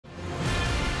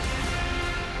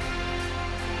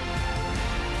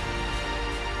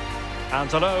And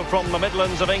hello from the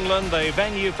Midlands of England. The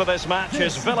venue for this match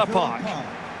is Villa Park.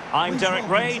 I'm Derek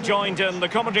Ray, joined in the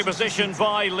commentary position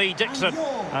by Lee Dixon.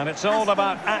 And it's all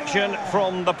about action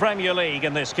from the Premier League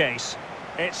in this case.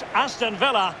 It's Aston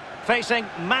Villa facing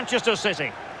Manchester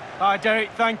City. Hi Derek,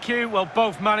 thank you. Well,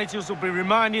 both managers will be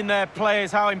reminding their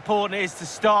players how important it is to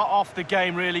start off the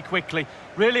game really quickly.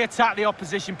 Really attack the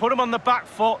opposition, put them on the back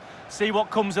foot, see what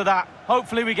comes of that.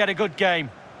 Hopefully we get a good game.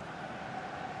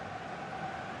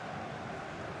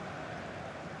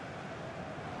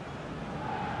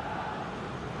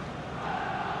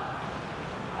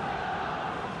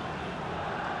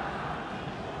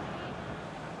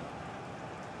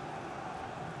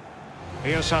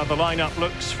 Here's how the lineup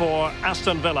looks for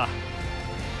Aston Villa.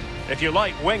 If you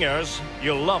like wingers,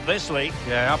 you'll love this, Lee.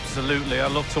 Yeah, absolutely. I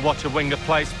love to watch a winger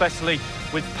play, especially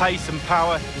with pace and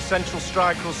power. The central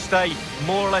striker will stay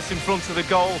more or less in front of the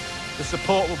goal. The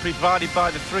support will be provided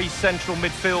by the three central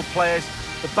midfield players.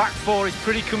 The back four is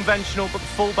pretty conventional, but the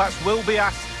fullbacks will be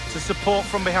asked to support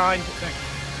from behind.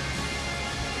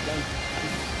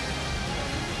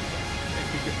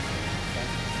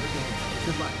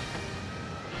 Good luck.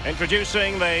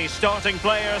 Introducing the starting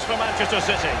players for Manchester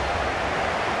City.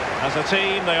 As a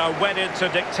team, they are wedded to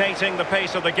dictating the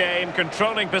pace of the game,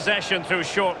 controlling possession through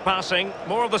short passing.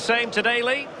 More of the same today,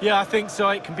 Lee? Yeah, I think so.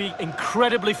 It can be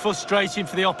incredibly frustrating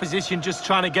for the opposition just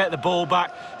trying to get the ball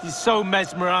back. It's so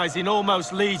mesmerising,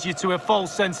 almost leads you to a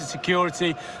false sense of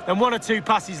security. Then one or two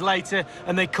passes later,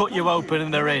 and they cut you open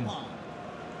and they're in.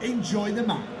 Enjoy the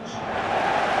match.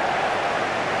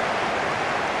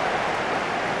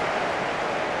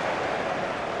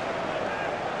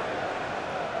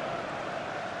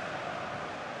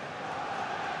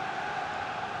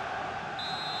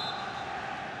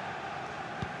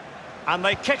 And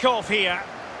they kick off here.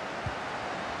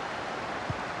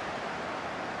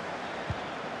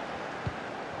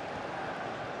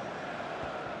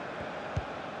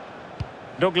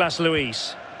 Douglas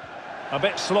Luiz. A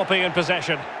bit sloppy in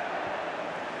possession.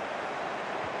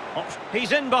 Oh,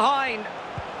 he's in behind.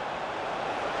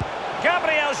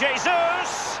 Gabriel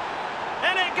Jesus.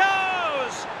 In it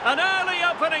goes. An early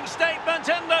opening statement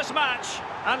in this match.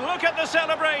 And look at the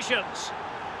celebrations.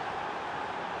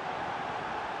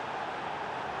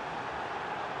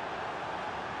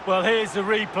 Well, here's the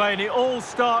replay, and it all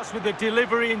starts with the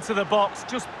delivery into the box,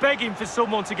 just begging for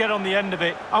someone to get on the end of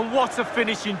it. And what a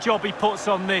finishing job he puts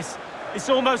on this. It's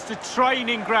almost a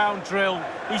training ground drill.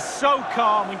 He's so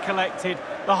calm and collected.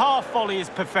 The half volley is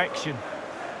perfection.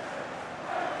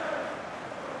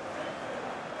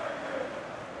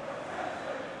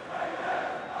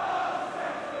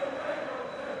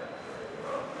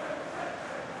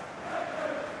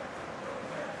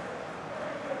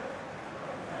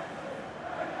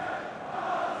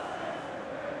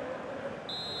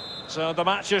 So the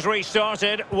match has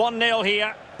restarted, 1-0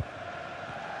 here.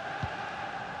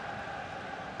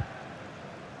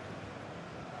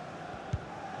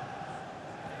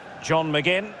 John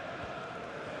McGinn.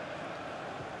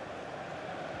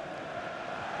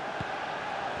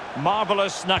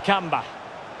 Marvellous Nakamba.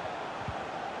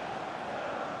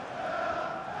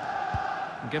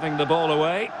 Giving the ball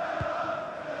away.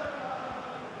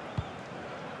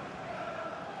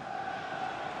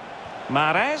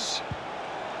 Mahrez.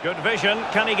 Good vision.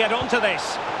 Can he get onto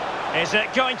this? Is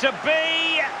it going to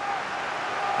be?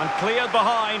 And cleared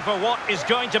behind for what is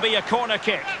going to be a corner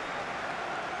kick.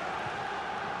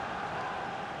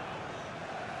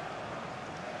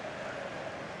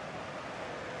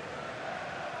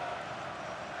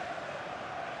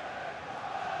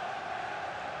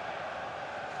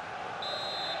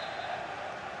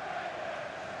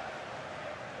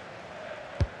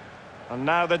 And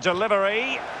now the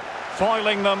delivery.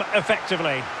 Foiling them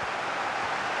effectively.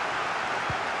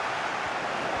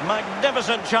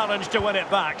 Magnificent challenge to win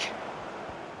it back.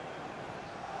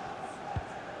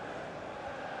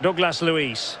 Douglas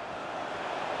Luiz.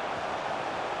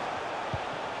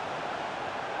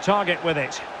 Target with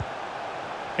it.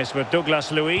 It's with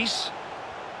Douglas Luiz.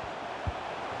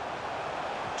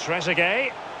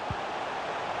 Trezeguet.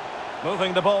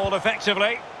 Moving the ball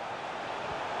effectively.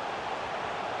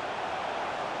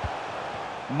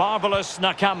 Marvellous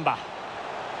Nakamba.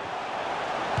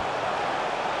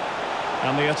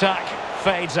 And the attack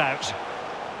fades out.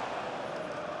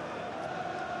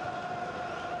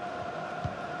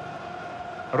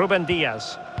 Ruben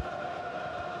Diaz.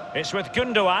 It's with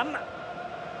Gundogan.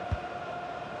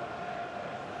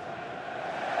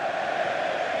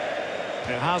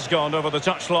 It has gone over the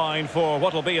touchline for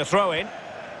what will be a throw-in.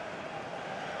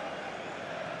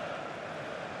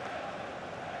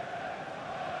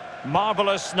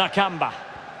 Marvellous Nakamba.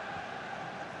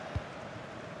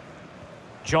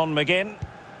 John McGinn.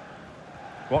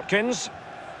 Watkins.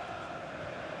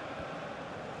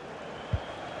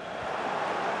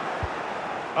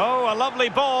 Oh, a lovely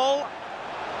ball.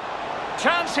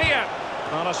 Chance here.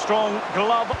 And a strong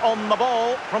glove on the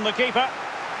ball from the keeper.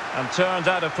 And turned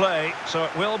out of play, so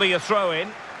it will be a throw-in.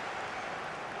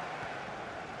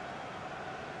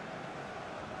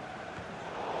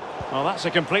 Well, that's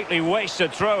a completely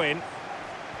wasted throw-in.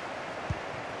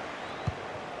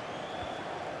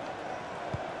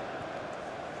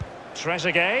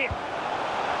 Trezeguet.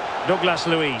 Douglas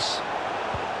Luiz.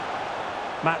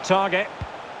 Matt Target.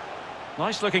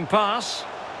 Nice looking pass.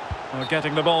 They're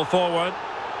getting the ball forward.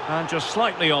 And just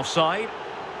slightly offside.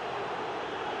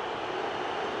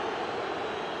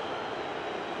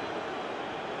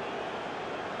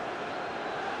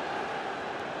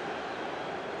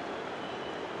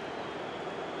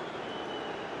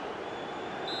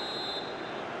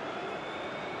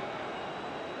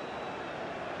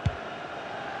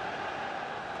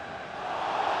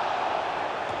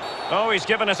 Oh, he's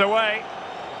given it away.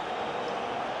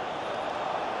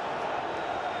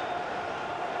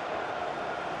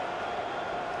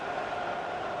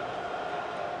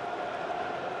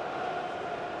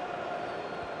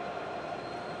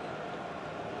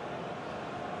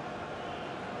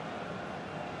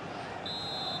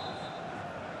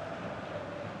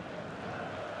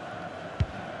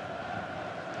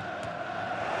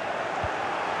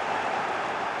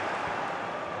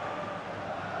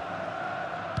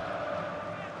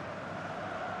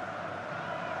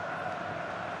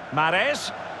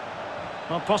 Mahrez.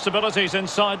 Well, possibilities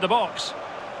inside the box.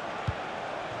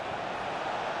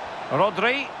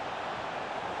 Rodri.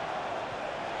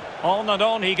 On and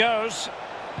on he goes.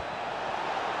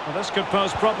 Well, this could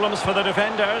pose problems for the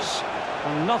defenders.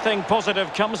 And nothing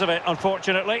positive comes of it,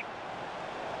 unfortunately.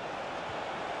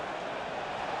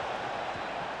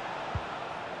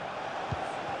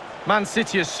 Man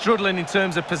City are struggling in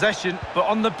terms of possession, but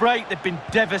on the break they've been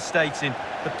devastating.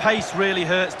 The pace really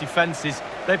hurts defences.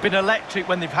 They've been electric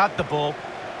when they've had the ball.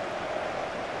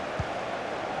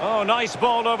 Oh, nice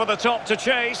ball over the top to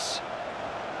chase.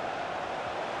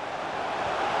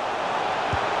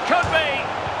 Could be.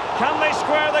 Can they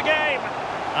square the game?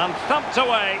 And thumped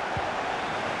away.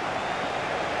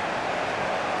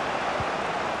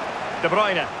 De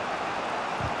Bruyne.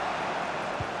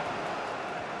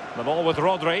 The ball with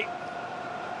Rodri.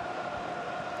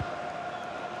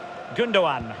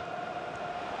 Gundogan.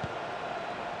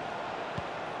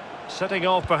 Setting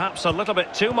off perhaps a little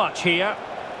bit too much here.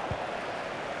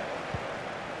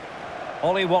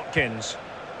 Ollie Watkins.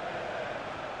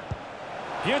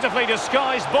 Beautifully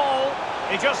disguised ball.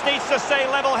 He just needs to stay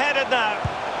level-headed now.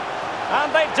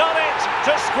 And they've done it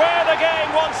to square the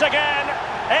game once again.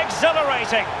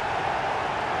 Exhilarating.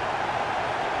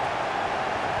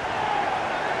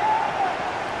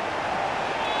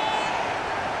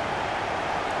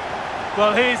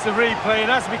 Well, here's the replay,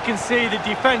 and as we can see, the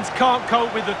defence can't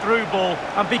cope with the through ball.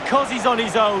 And because he's on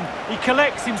his own, he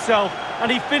collects himself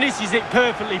and he finishes it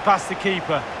perfectly past the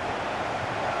keeper.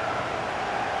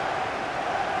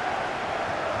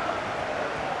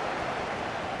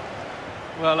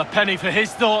 Well, a penny for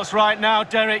his thoughts right now,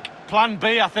 Derek. Plan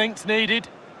B, I think, is needed.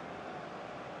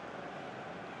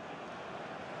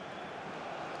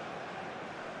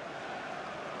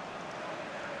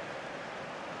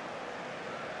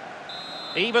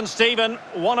 Even Steven,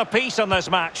 one apiece on this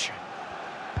match.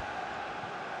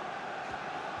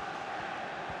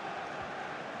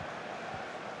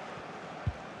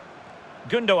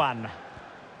 Gundogan.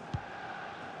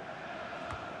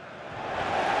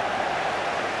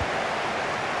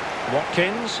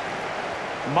 Watkins.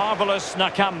 Marvellous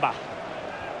Nakamba.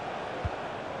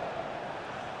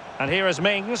 And here is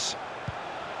Mings.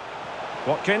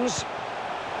 Watkins.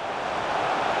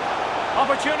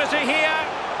 Opportunity here.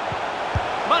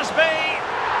 Must be.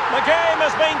 The game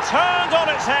has been turned on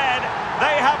its head.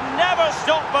 They have never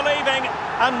stopped believing,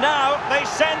 and now they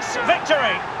sense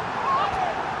victory.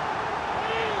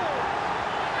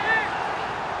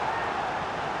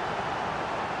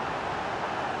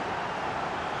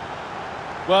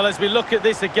 Well, as we look at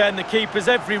this again, the keeper's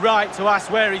every right to ask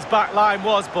where his back line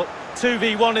was, but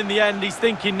 2v1 in the end. He's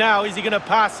thinking now, is he going to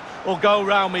pass or go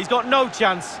round me? He's got no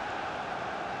chance.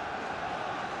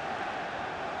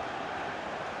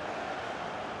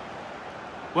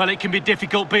 Well, it can be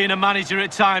difficult being a manager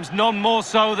at times, none more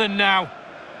so than now.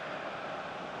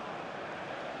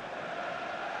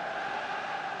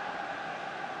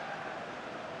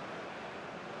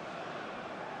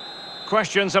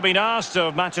 Questions have been asked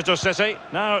of Manchester City.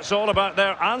 Now it's all about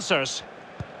their answers.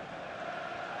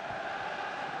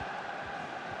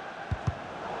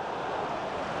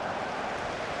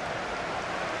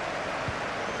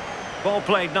 Ball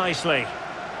played nicely.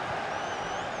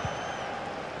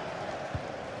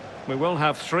 We will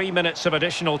have 3 minutes of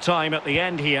additional time at the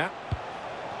end here.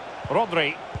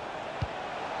 Rodri.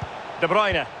 De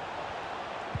Bruyne.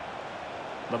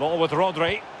 The ball with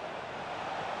Rodri.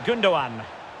 Gundogan.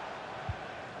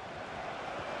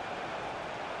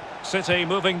 City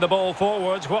moving the ball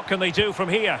forwards. What can they do from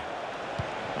here?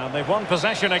 And they've won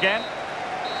possession again.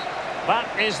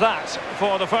 That is that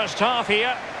for the first half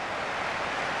here.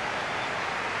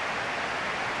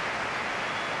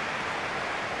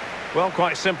 Well,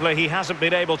 quite simply, he hasn't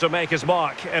been able to make his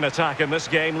mark in attack in this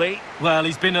game, Lee. Well,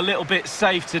 he's been a little bit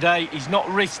safe today. He's not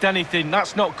risked anything.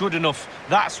 That's not good enough.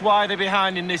 That's why they're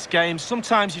behind in this game.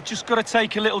 Sometimes you've just got to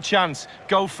take a little chance.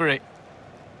 Go for it.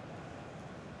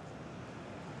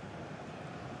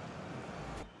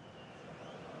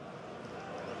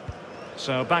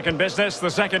 So back in business, the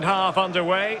second half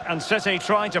underway, and City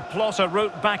trying to plot a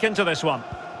route back into this one.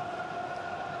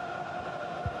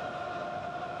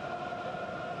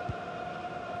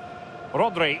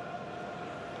 Rodri.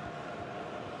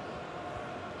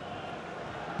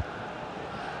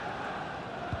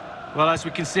 Well, as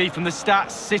we can see from the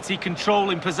stats, City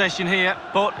controlling possession here,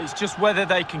 but it's just whether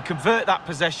they can convert that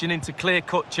possession into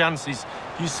clear-cut chances.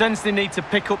 You sense they need to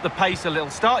pick up the pace a little,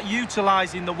 start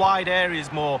utilising the wide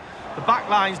areas more. The back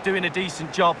line's doing a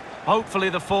decent job. Hopefully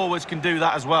the forwards can do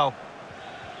that as well.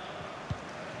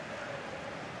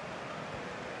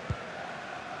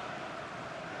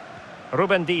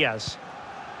 Ruben Diaz.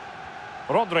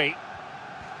 Rodri.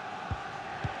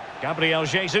 Gabriel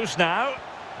Jesus now.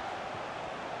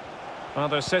 Well,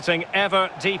 they're sitting ever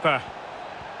deeper.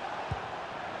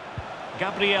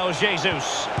 Gabriel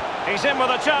Jesus. He's in with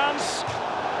a chance.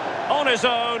 On his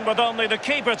own, with only the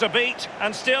keeper to beat,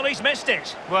 and still he's missed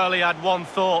it. Well, he had one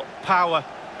thought, power.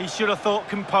 He should have thought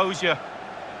composure.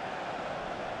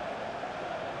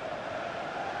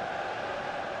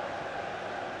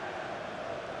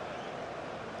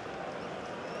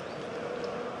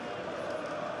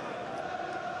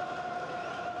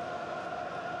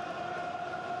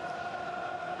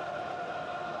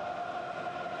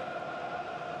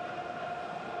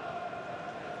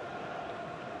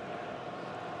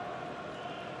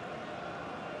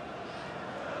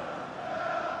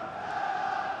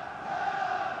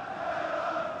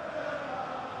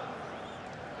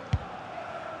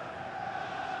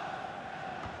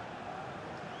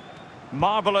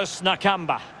 Marvellous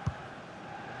Nakamba.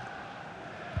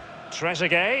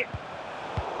 Trezeguet.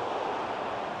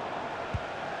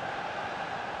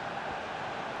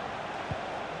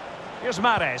 Here's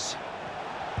Mahrez.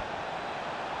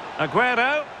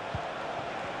 Aguero.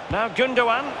 Now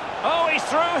Gundogan. Oh, he's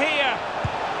through here.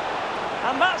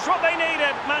 And that's what they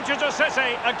needed, Manchester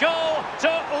City. A goal to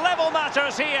level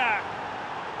matters here.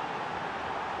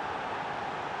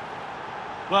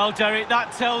 Well, Derek,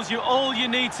 that tells you all you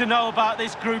need to know about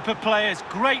this group of players.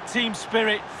 Great team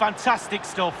spirit, fantastic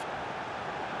stuff.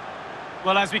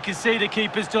 Well, as we can see, the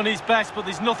keeper's done his best, but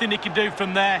there's nothing he can do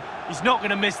from there. He's not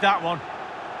going to miss that one.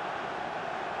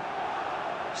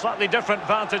 Slightly different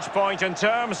vantage point in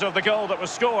terms of the goal that was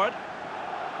scored.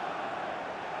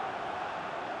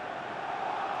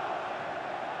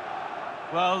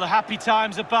 Well, the happy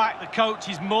times are back. The coach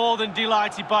is more than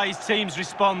delighted by his team's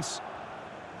response.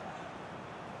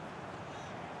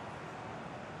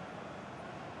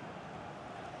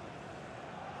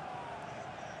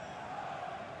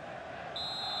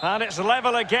 And it's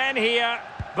level again here.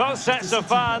 Both sets of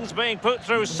fans being put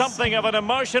through something of an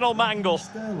emotional mangle.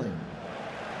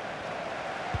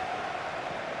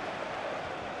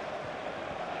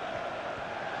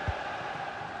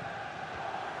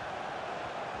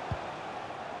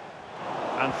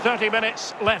 And 30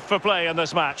 minutes left for play in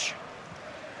this match.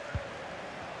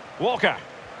 Walker.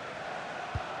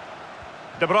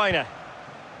 De Bruyne.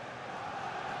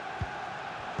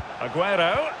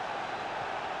 Aguero.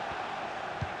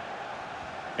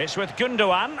 It's with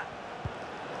Gundogan.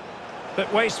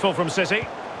 Bit wasteful from City.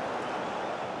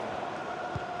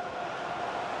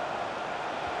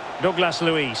 Douglas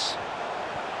Luiz.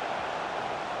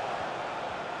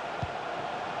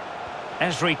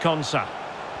 Ezri Konsa.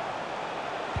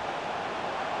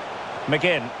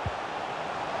 McGinn.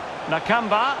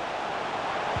 Nakamba.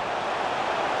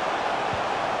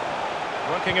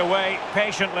 Working away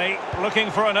patiently, looking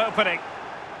for an opening.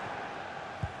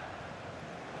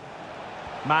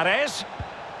 Mahrez.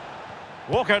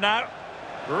 Walker now.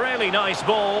 Really nice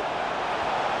ball.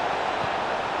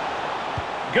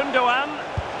 Gundogan.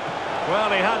 Well,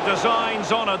 he had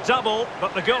designs on a double,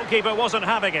 but the goalkeeper wasn't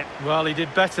having it. Well, he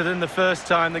did better than the first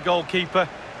time, the goalkeeper.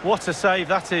 What a save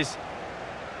that is.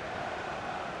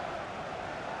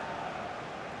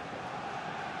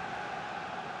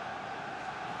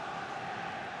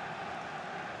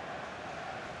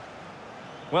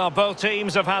 Well, both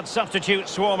teams have had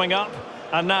substitutes swarming up,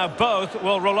 and now both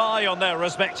will rely on their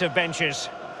respective benches.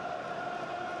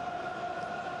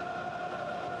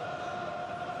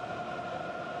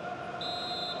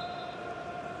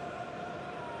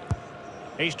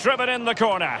 He's driven in the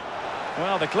corner.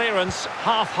 Well, the clearance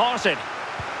half-hearted.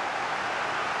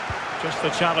 Just the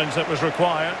challenge that was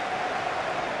required.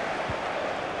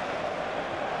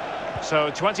 So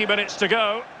 20 minutes to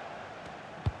go.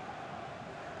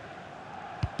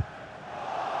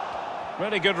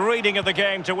 Really good reading of the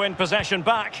game to win possession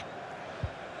back.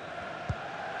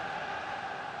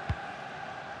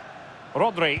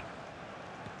 Rodri.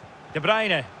 De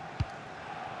Bruyne.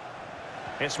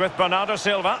 It's with Bernardo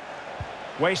Silva.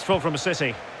 Wasteful from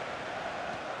City.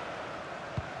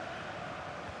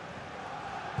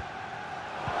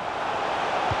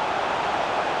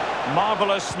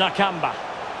 Marvellous Nakamba.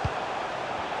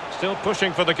 Still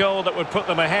pushing for the goal that would put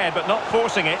them ahead, but not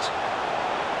forcing it.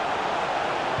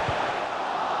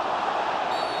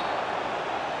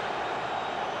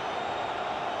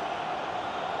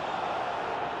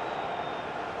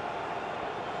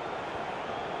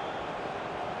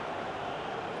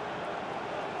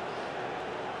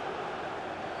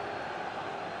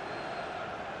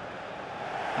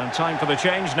 And time for the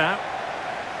change now.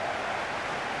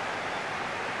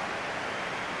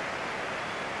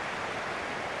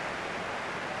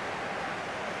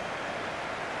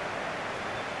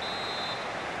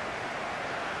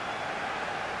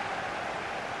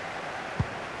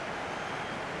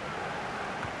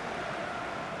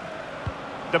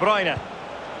 De Bruyne.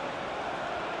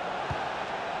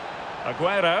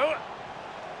 Aguero.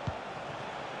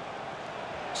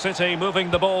 City moving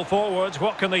the ball forwards.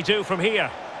 What can they do from here?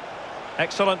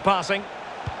 Excellent passing.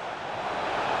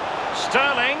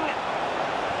 Sterling.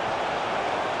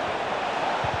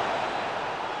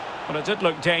 Well, it did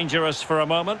look dangerous for a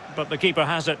moment, but the keeper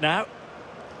has it now.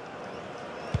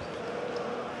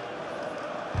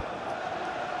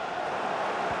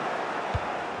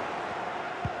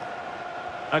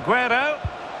 Aguero.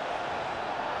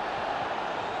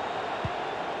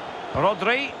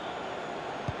 Rodri.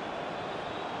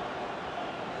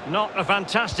 Not a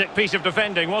fantastic piece of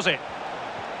defending, was it?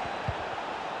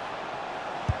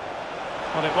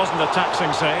 Well, it wasn't a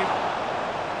taxing save.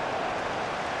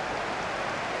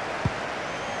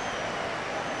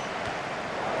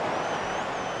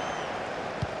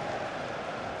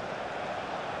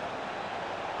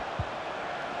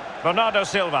 Bernardo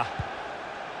Silva.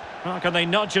 Well, can they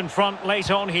nudge in front late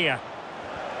on here?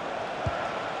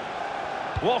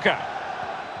 Walker.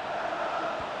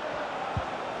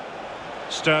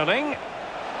 Sterling.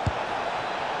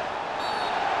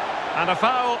 And a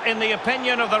foul in the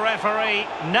opinion of the referee.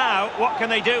 Now, what can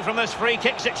they do from this free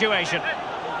kick situation?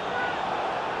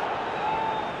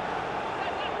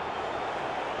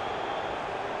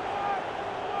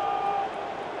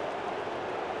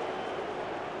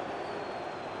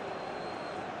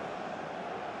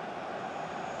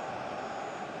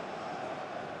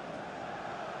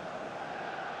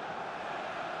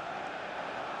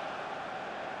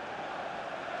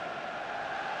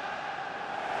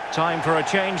 Time for a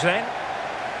change then.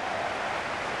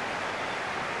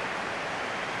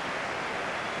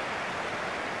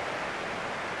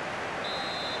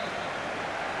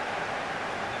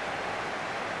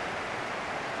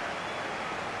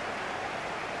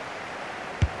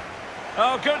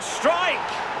 Oh, good strike!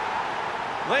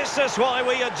 This is why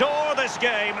we adore this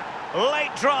game.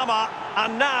 Late drama,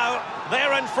 and now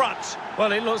they're in front.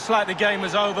 Well, it looks like the game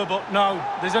was over, but no,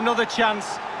 there's another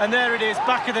chance. And there it is,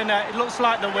 back of the net. It looks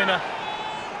like the winner.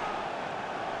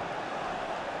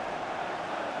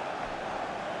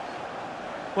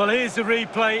 Well, here's the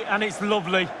replay, and it's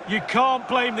lovely. You can't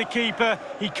blame the keeper.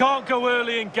 He can't go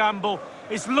early and gamble.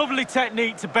 It's lovely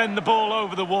technique to bend the ball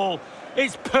over the wall.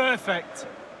 It's perfect.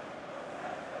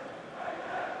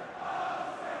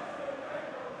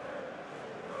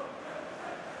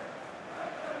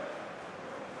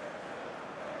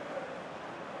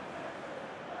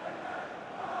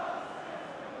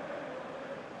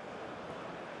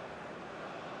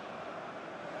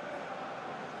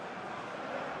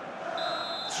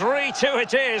 Three-two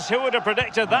it is. Who would have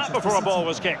predicted that before a ball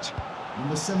was kicked?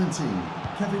 Number 17,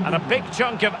 Kevin. And a big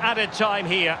chunk of added time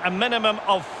here, a minimum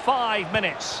of 5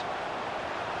 minutes.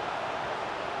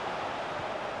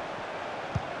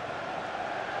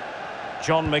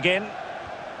 John McGinn.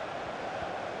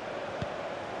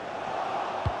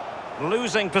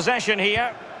 Losing possession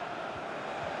here.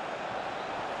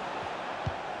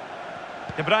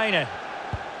 De Bruyne.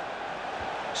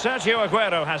 Sergio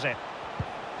Aguero has it.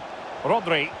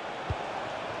 Rodri.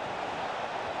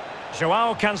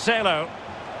 Joao Cancelo.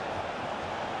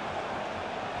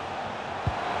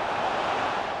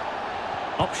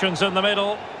 Options in the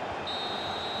middle.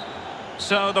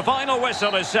 So the final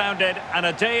whistle is sounded and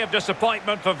a day of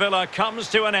disappointment for Villa comes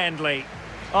to an end, Lee.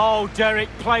 Oh, Derek,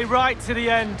 play right to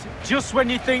the end. Just when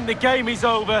you think the game is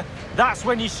over, that's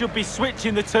when you should be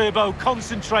switching the turbo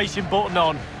concentration button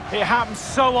on. It happens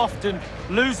so often.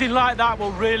 Losing like that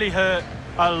will really hurt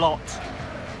a lot.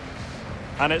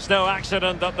 And it's no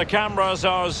accident that the cameras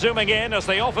are zooming in, as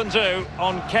they often do,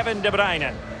 on Kevin De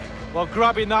Bruyne. Well,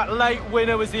 grabbing that late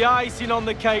winner was the icing on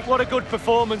the cake. What a good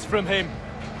performance from him.